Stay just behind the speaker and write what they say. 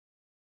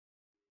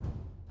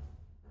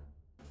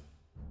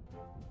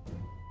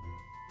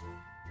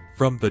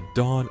from the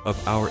dawn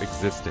of our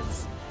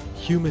existence,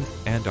 humans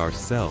and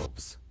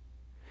ourselves.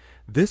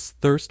 This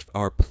thirst for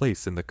our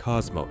place in the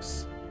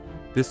cosmos,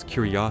 this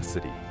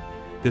curiosity,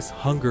 this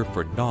hunger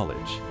for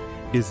knowledge,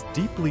 is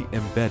deeply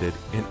embedded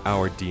in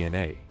our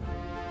DNA.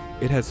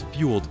 It has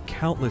fueled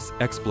countless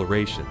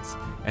explorations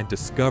and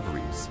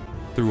discoveries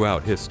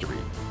throughout history.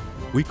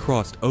 We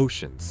crossed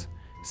oceans,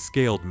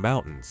 scaled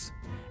mountains,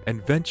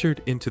 and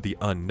ventured into the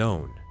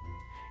unknown.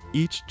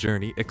 Each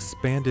journey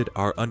expanded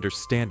our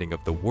understanding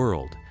of the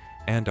world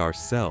and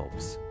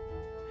ourselves.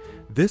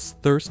 This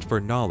thirst for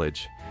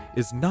knowledge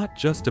is not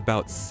just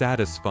about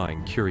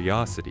satisfying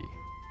curiosity.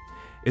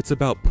 It's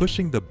about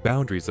pushing the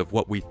boundaries of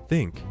what we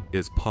think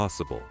is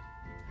possible.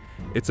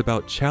 It's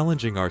about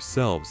challenging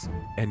ourselves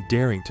and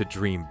daring to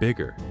dream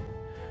bigger.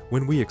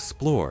 When we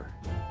explore,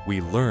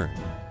 we learn,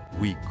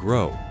 we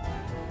grow,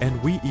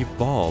 and we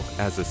evolve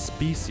as a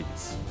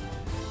species.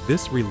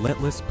 This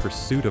relentless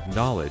pursuit of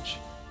knowledge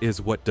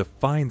is what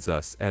defines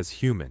us as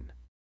human.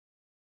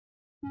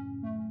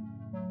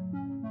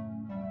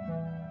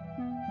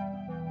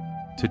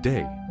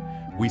 Today,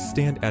 we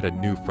stand at a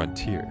new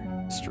frontier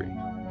history.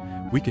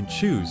 We can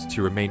choose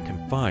to remain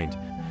confined,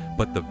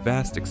 but the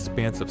vast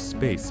expanse of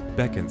space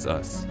beckons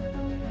us.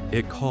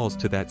 It calls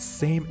to that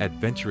same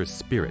adventurous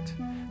spirit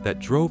that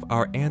drove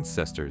our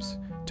ancestors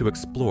to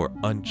explore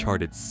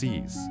uncharted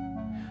seas.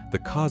 The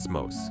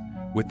cosmos,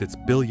 with its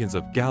billions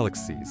of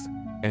galaxies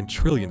and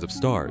trillions of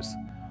stars,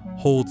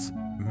 holds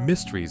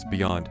mysteries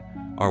beyond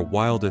our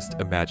wildest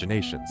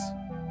imaginations.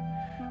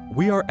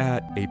 We are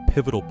at a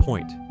pivotal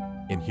point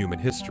in human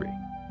history.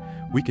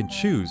 We can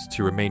choose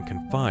to remain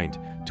confined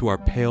to our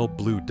pale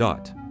blue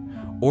dot,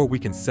 or we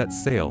can set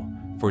sail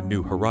for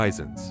new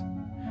horizons.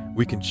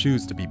 We can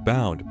choose to be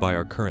bound by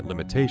our current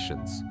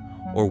limitations,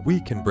 or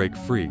we can break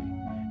free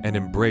and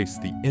embrace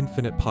the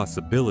infinite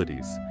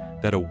possibilities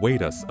that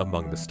await us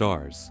among the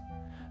stars.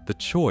 The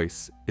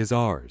choice is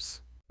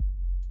ours.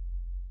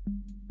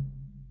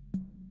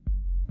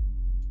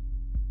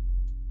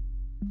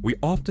 We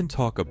often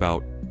talk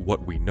about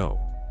what we know,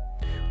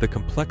 the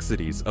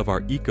complexities of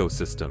our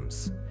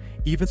ecosystems,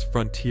 even this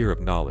frontier of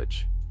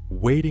knowledge,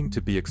 waiting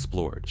to be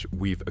explored,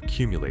 we've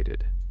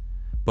accumulated.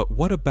 But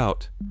what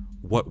about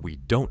what we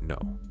don't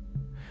know?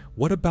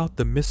 What about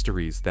the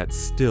mysteries that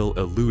still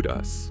elude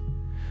us?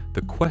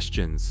 The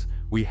questions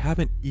we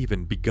haven't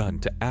even begun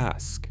to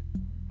ask?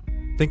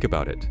 Think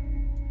about it.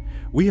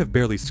 We have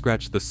barely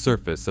scratched the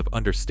surface of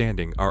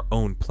understanding our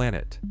own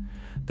planet,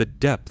 the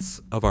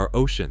depths of our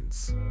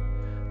oceans,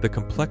 the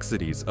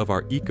complexities of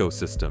our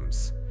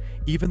ecosystems,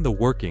 even the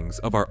workings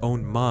of our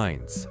own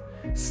minds,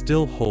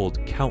 still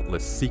hold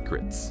countless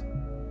secrets.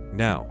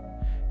 Now,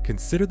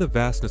 consider the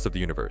vastness of the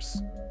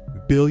universe.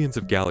 Billions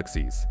of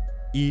galaxies,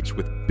 each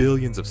with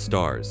billions of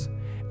stars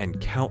and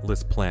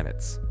countless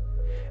planets.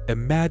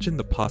 Imagine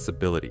the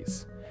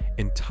possibilities,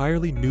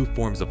 entirely new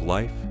forms of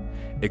life,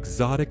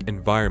 exotic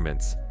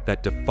environments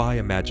that defy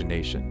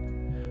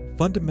imagination,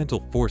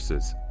 fundamental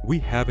forces we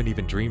haven't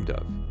even dreamed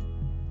of.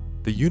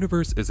 The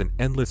universe is an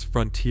endless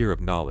frontier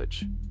of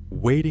knowledge,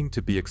 waiting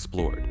to be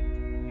explored.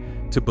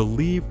 To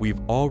believe we've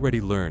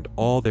already learned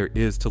all there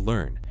is to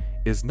learn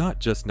is not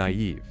just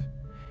naive.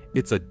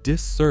 It's a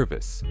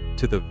disservice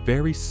to the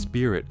very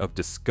spirit of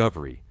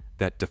discovery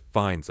that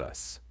defines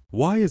us.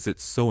 Why is it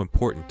so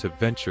important to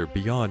venture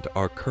beyond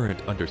our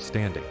current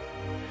understanding?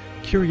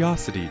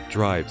 Curiosity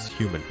drives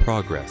human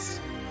progress.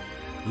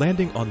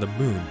 Landing on the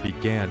moon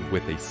began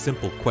with a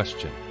simple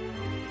question: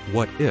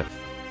 what if?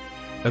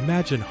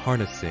 Imagine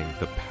harnessing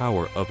the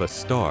power of a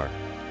star,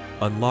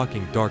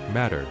 unlocking dark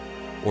matter,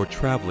 or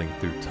traveling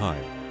through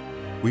time.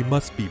 We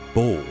must be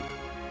bold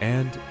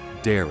and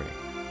daring.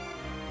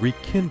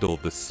 Rekindle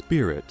the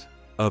spirit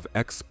of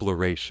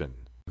exploration.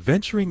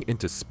 Venturing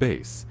into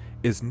space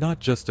is not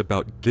just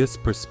about this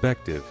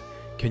perspective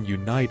can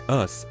unite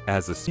us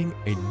as seeing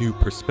a new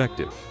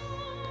perspective.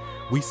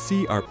 We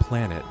see our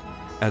planet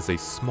as a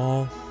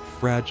small,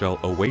 fragile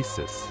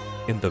oasis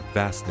in the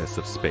vastness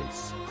of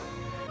space.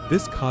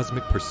 This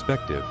cosmic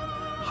perspective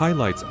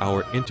highlights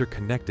our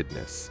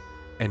interconnectedness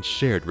and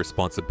shared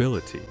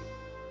responsibility.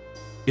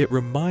 It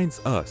reminds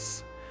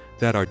us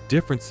that our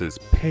differences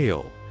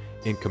pale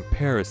in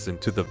comparison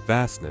to the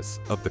vastness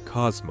of the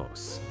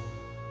cosmos.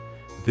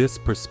 This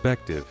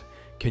perspective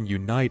can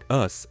unite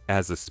us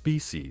as a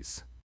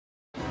species.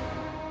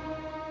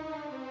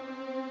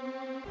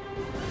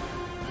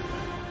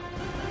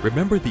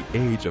 Remember the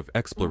age of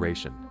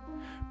exploration,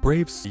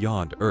 braves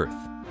beyond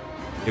Earth.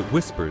 It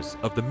whispers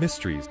of the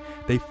mysteries.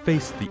 They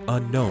faced the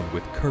unknown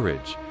with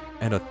courage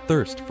and a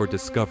thirst for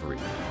discovery.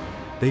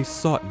 They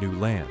sought new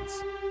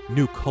lands,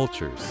 new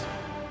cultures,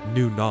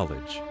 new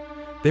knowledge.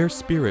 Their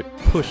spirit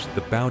pushed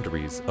the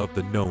boundaries of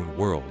the known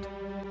world.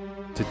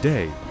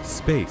 Today,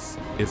 space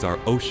is our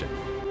ocean.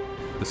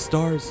 The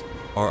stars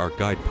are our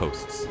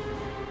guideposts.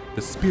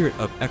 The spirit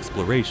of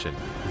exploration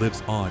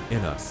lives on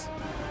in us.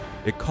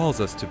 It calls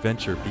us to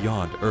venture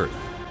beyond Earth.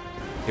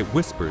 It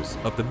whispers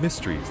of the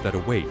mysteries that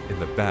await in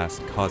the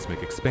vast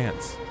cosmic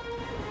expanse.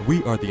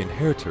 We are the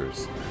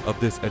inheritors of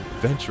this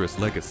adventurous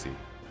legacy.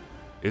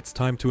 it's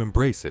time to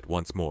embrace it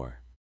once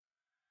more.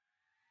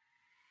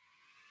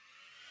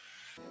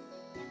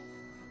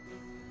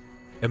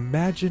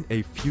 Imagine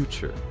a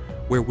future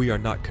where we are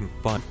not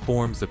confined to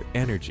forms of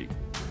energy,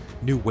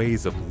 new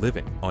ways of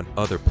living on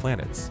other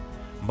planets,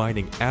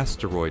 mining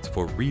asteroids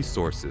for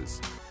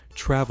resources,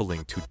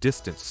 traveling to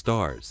distant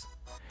stars.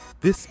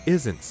 This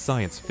isn't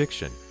science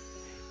fiction.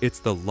 It's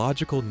the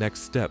logical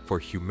next step for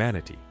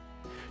humanity.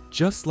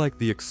 Just like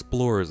the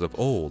explorers of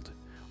old,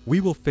 we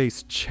will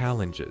face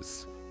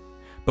challenges,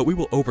 but we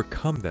will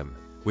overcome them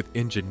with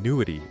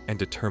ingenuity and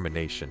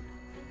determination.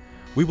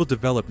 We will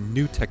develop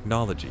new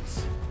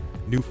technologies,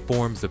 new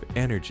forms of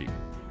energy,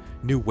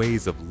 new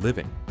ways of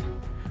living.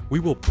 We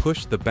will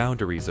push the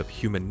boundaries of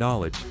human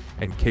knowledge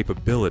and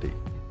capability.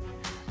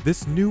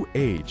 This new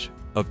age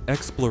of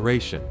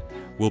exploration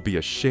will be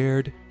a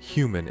shared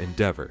human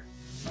endeavor.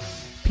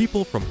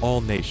 People from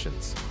all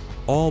nations,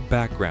 all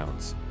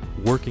backgrounds,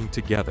 working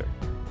together.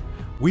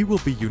 We will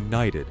be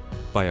united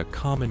by a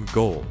common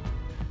goal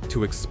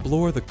to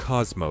explore the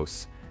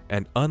cosmos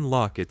and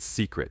unlock its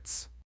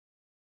secrets.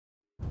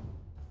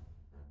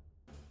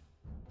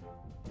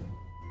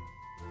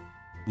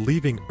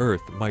 Leaving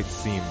Earth might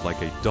seem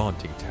like a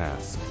daunting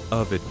task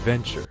of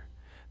adventure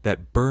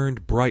that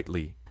burned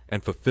brightly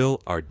and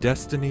fulfill our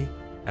destiny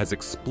as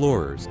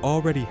explorers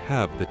already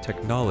have the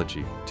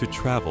technology to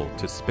travel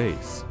to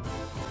space.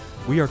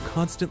 We are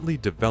constantly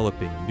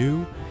developing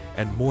new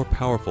and more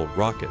powerful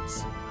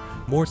rockets,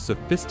 more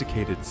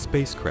sophisticated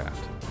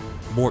spacecraft,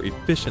 more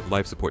efficient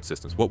life support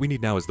systems. What we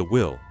need now is the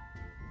will,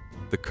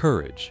 the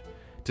courage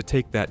to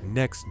take that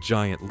next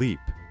giant leap.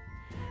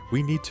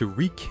 We need to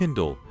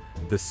rekindle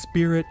the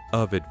spirit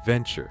of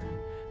adventure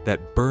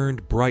that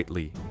burned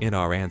brightly in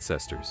our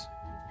ancestors.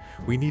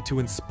 We need to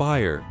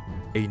inspire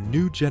a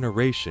new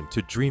generation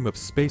to dream of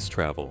space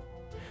travel,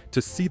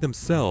 to see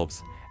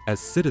themselves as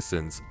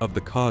citizens of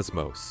the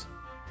cosmos.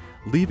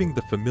 Leaving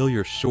the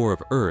familiar shore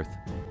of Earth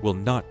will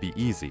not be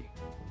easy,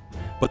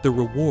 but the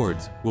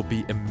rewards will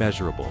be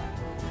immeasurable.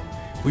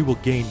 We will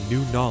gain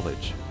new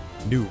knowledge,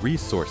 new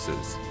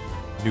resources,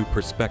 new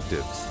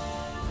perspectives.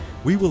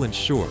 We will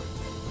ensure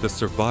the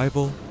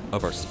survival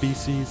of our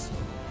species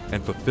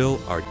and fulfill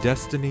our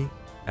destiny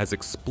as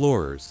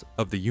explorers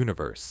of the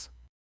universe.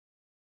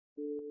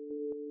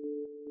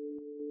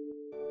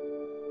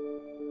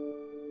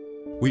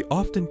 We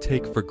often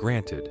take for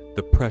granted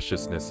the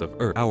preciousness of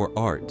Earth, our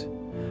art,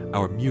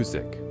 our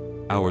music,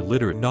 our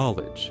literary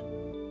knowledge,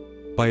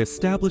 by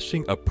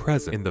establishing a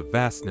presence in the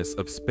vastness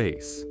of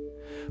space.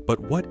 But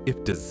what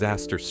if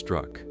disaster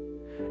struck?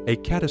 A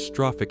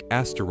catastrophic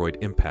asteroid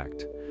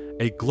impact,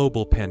 a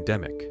global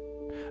pandemic,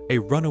 a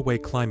runaway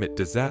climate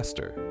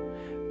disaster.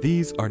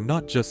 These are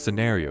not just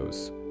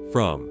scenarios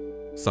from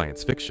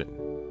science fiction.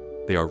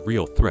 They are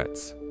real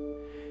threats.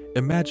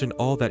 Imagine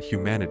all that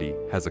humanity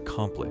has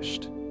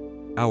accomplished.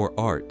 Our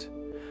art,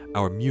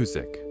 our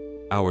music,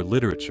 our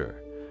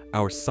literature,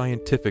 our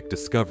scientific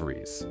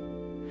discoveries.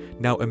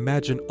 Now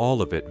imagine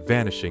all of it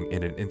vanishing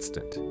in an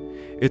instant.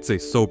 It's a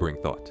sobering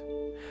thought,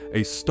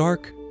 a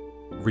stark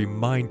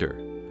reminder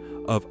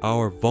of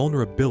our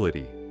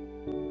vulnerability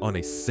on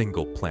a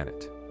single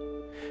planet.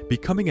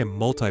 Becoming a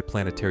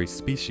multiplanetary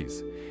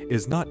species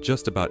is not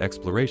just about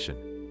exploration,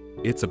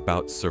 it's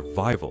about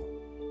survival.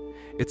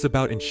 It's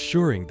about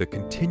ensuring the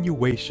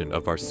continuation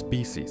of our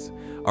species,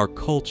 our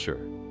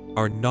culture,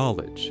 our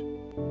knowledge.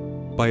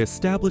 By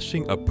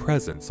establishing a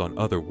presence on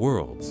other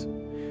worlds,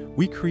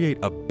 we create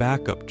a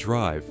backup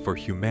drive for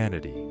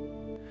humanity,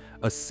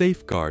 a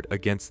safeguard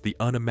against the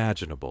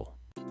unimaginable.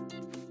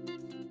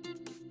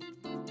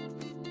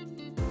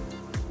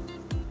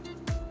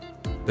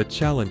 The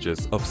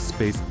challenges of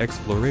space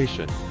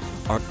exploration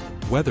are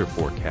weather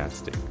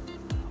forecasting.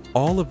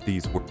 All of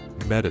these were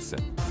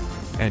medicine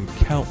and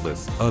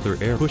countless other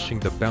areas. Pushing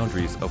the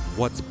boundaries of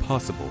what's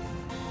possible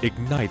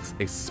ignites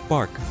a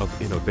spark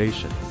of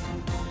innovation.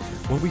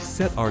 When we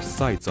set our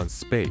sights on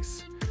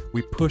space,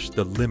 we push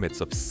the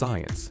limits of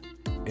science,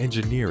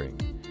 engineering,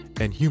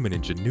 and human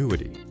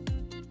ingenuity.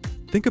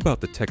 Think about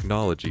the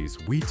technologies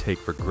we take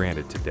for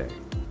granted today.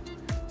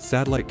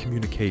 Satellite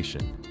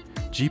communication,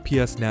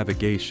 GPS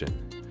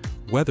navigation,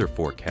 weather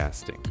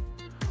forecasting.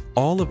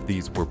 All of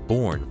these were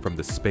born from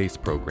the space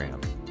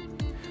program.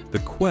 The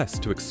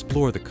quest to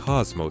explore the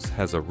cosmos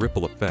has a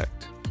ripple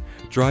effect,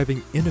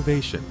 driving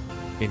innovation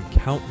in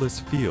countless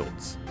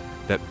fields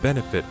that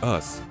benefit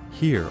us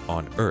here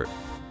on Earth.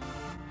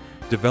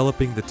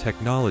 Developing the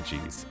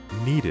technologies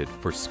needed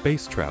for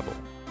space travel,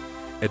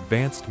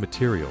 advanced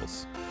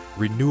materials,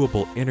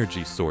 renewable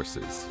energy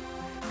sources,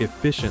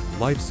 efficient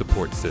life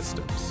support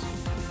systems,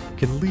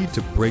 can lead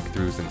to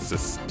breakthroughs in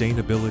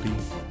sustainability,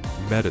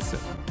 medicine,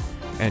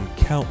 and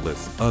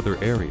countless other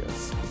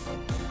areas.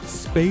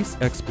 Space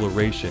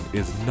exploration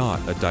is not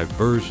a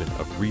diversion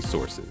of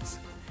resources.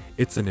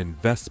 It's an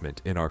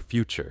investment in our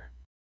future.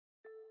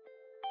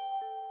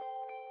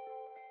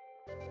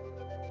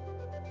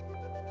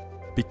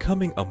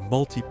 Becoming a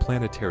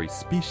multiplanetary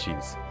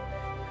species,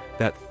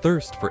 that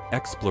thirst for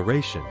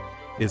exploration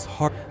is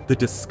hard. The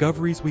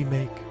discoveries we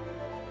make,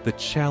 the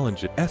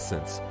challenge and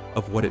essence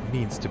of what it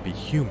means to be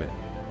human.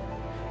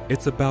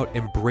 It's about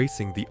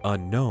embracing the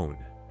unknown,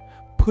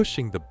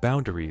 pushing the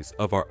boundaries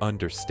of our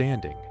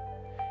understanding,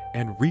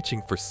 and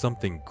reaching for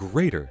something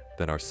greater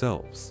than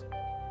ourselves.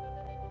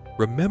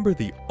 Remember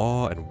the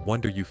awe and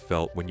wonder you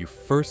felt when you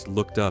first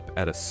looked up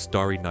at a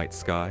starry night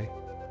sky?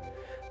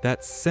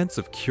 That sense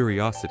of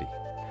curiosity,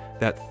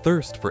 that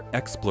thirst for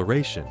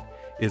exploration,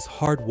 is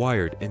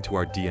hardwired into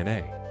our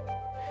DNA.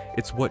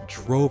 It's what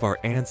drove our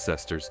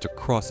ancestors to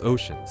cross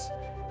oceans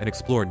and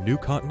explore new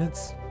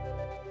continents.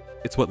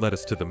 It's what led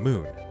us to the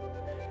moon,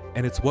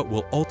 and it's what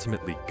will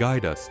ultimately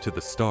guide us to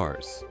the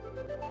stars.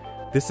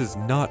 This is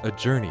not a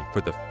journey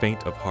for the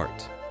faint of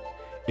heart.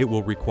 It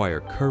will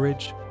require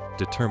courage,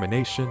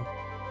 determination,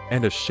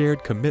 and a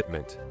shared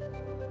commitment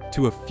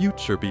to a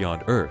future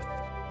beyond Earth.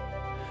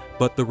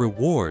 But the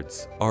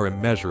rewards are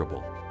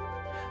immeasurable.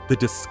 The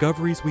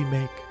discoveries we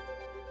make,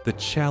 the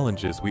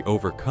challenges we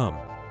overcome,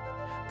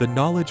 the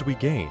knowledge we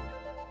gain,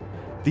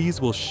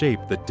 these will shape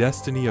the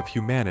destiny of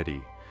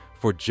humanity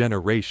for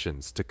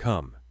generations to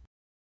come.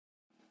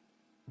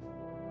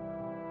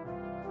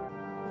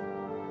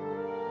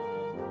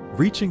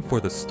 Reaching for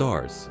the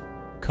stars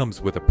comes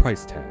with a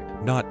price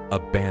tag, not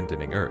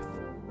abandoning Earth.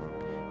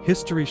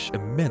 History shows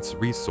immense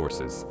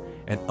resources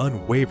and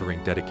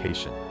unwavering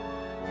dedication.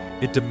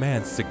 It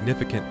demands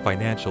significant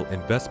financial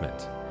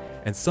investment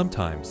and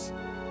sometimes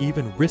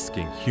even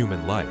risking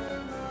human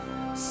life.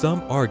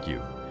 Some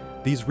argue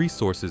these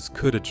resources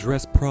could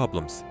address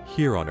problems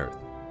here on Earth: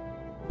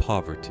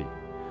 poverty,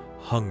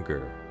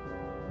 hunger,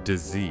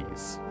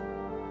 disease.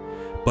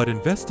 But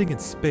investing in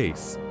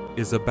space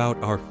is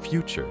about our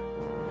future,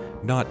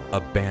 not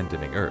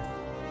abandoning Earth.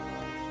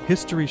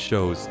 History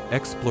shows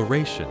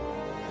exploration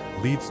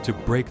leads to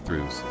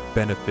breakthroughs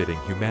benefiting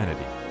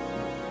humanity.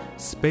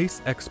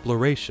 Space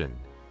exploration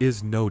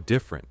is no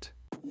different.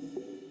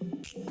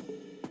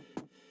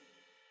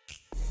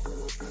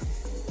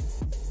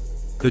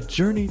 The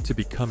journey to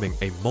becoming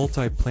a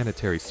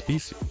multi-planetary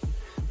species,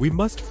 we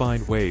must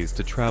find ways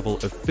to travel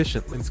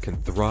efficiently and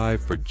can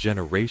thrive for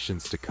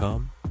generations to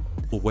come.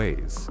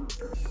 Ways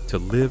to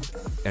live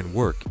and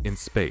work in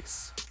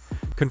space,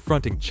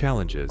 confronting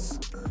challenges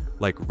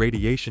like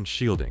radiation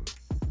shielding,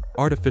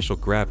 artificial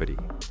gravity,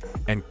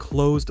 and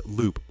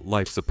closed-loop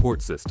life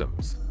support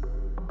systems.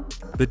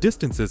 The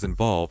distances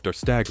involved are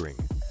staggering,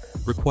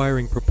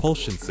 requiring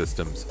propulsion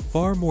systems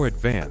far more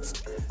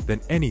advanced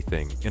than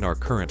anything in our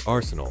current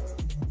arsenal.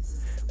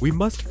 We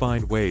must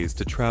find ways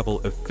to travel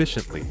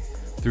efficiently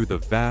through the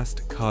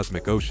vast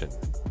cosmic ocean,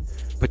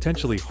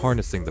 potentially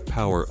harnessing the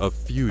power of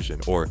fusion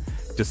or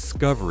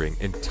discovering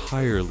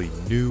entirely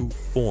new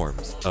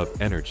forms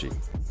of energy.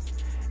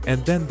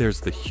 And then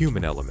there's the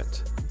human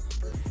element.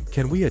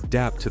 Can we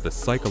adapt to the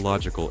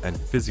psychological and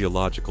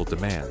physiological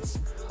demands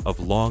of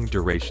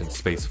long-duration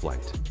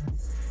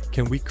spaceflight?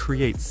 Can we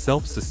create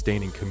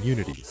self-sustaining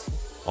communities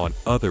on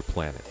other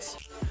planets,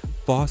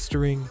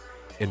 fostering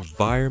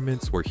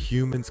environments where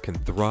humans can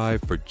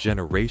thrive for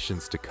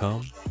generations to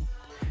come?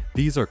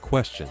 These are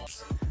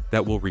questions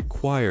that will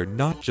require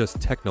not just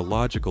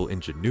technological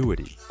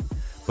ingenuity,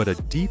 but a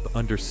deep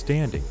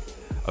understanding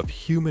of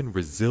human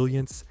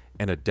resilience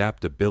and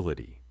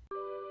adaptability.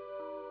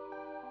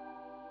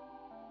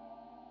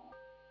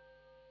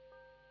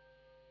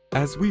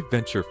 As we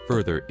venture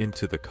further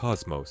into the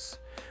cosmos,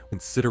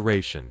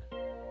 consideration,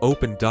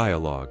 open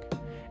dialogue,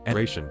 and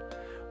creation,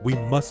 we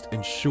must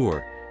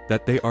ensure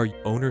that they are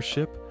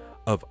ownership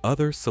of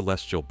other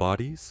celestial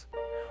bodies.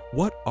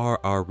 What are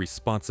our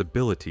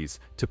responsibilities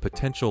to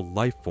potential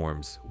life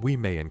forms we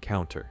may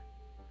encounter?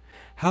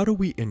 How do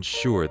we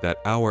ensure that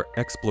our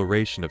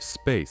exploration of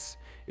space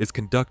is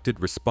conducted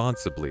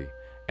responsibly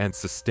and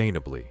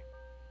sustainably?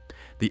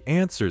 The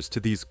answers to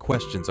these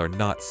questions are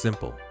not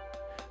simple.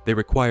 They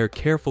require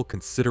careful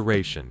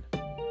consideration,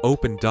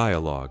 open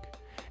dialogue,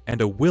 and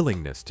a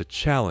willingness to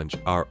challenge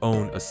our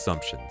own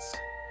assumptions.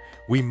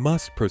 We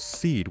must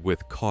proceed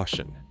with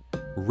caution,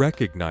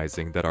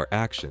 recognizing that our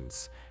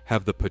actions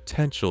have the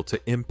potential to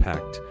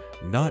impact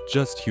not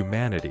just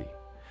humanity,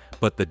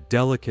 but the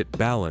delicate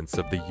balance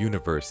of the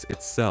universe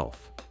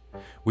itself.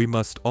 We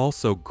must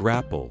also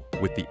grapple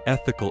with the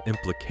ethical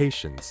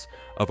implications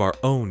of our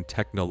own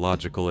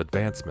technological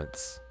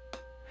advancements.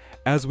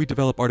 As we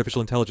develop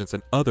artificial intelligence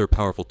and other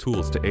powerful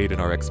tools to aid in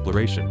our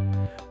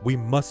exploration, we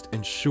must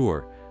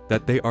ensure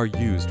that they are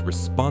used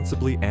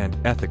responsibly and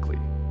ethically,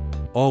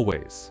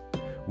 always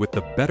with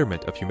the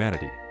betterment of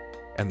humanity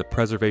and the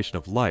preservation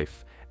of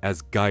life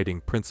as guiding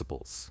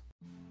principles.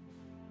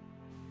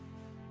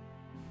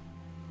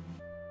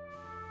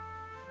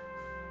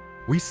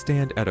 We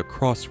stand at a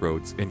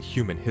crossroads in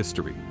human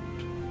history.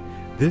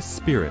 This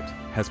spirit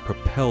has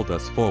propelled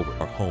us forward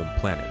our home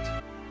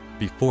planet.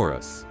 Before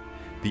us,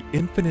 the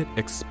infinite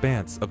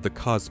expanse of the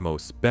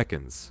cosmos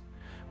beckons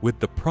with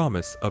the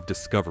promise of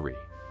discovery.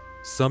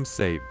 Some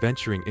say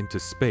venturing into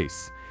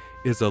space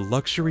is a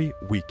luxury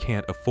we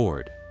can't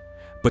afford,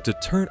 but to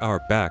turn our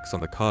backs on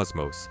the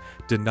cosmos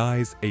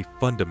denies a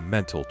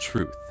fundamental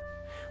truth.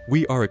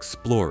 We are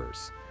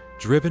explorers,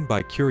 driven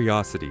by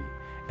curiosity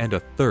and a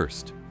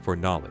thirst for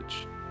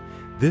knowledge.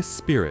 This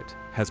spirit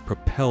has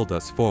propelled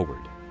us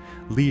forward,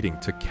 leading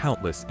to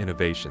countless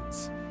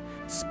innovations.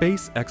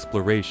 Space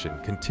exploration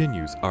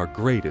continues our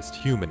greatest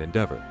human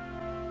endeavor: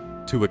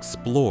 to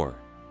explore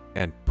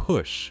and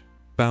push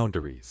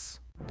boundaries.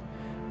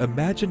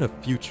 Imagine a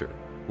future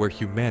where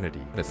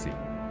humanity,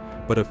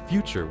 but a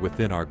future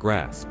within our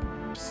grasp.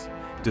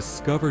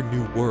 Discover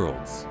new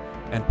worlds,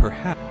 and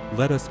perhaps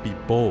let us be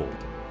bold,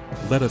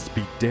 let us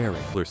be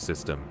daring, solar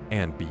system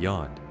and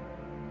beyond.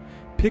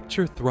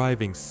 Picture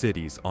thriving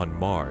cities on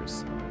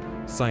Mars,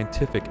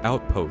 scientific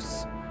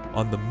outposts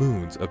on the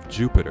moons of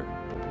Jupiter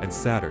and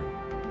Saturn,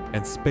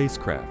 and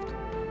spacecraft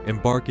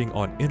embarking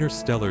on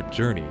interstellar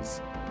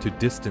journeys to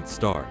distant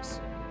stars.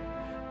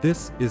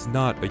 This is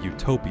not a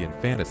utopian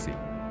fantasy,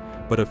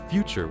 but a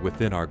future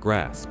within our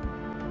grasp.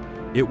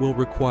 It will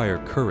require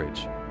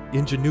courage,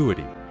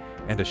 ingenuity,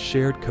 and a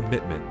shared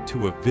commitment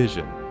to a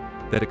vision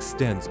that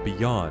extends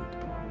beyond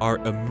our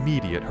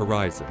immediate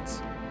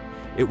horizons.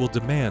 It will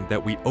demand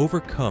that we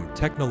overcome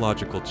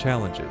technological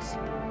challenges,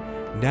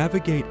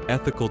 navigate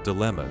ethical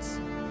dilemmas,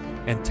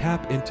 and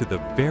tap into the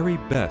very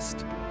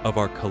best of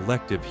our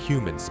collective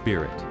human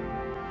spirit.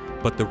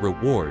 But the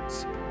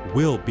rewards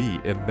will be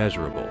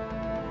immeasurable.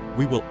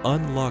 We will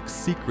unlock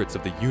secrets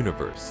of the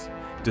universe,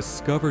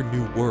 discover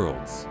new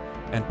worlds,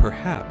 and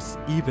perhaps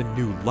even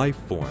new life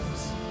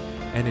forms,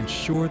 and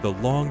ensure the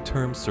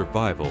long-term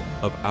survival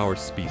of our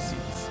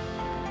species.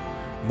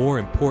 More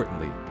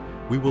importantly,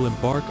 we will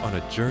embark on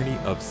a journey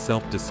of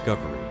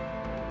self-discovery,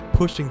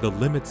 pushing the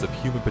limits of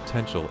human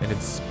potential and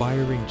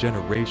inspiring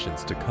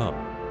generations to come.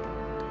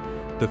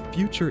 The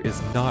future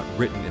is not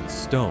written in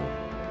stone,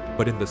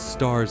 but in the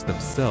stars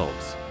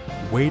themselves,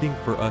 waiting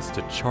for us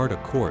to chart a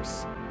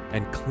course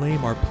and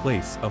claim our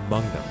place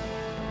among them.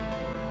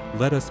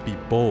 Let us be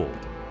bold,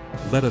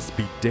 let us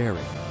be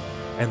daring,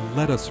 and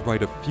let us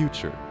write a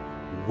future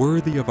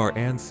worthy of our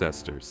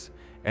ancestors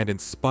and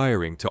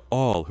inspiring to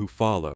all who follow.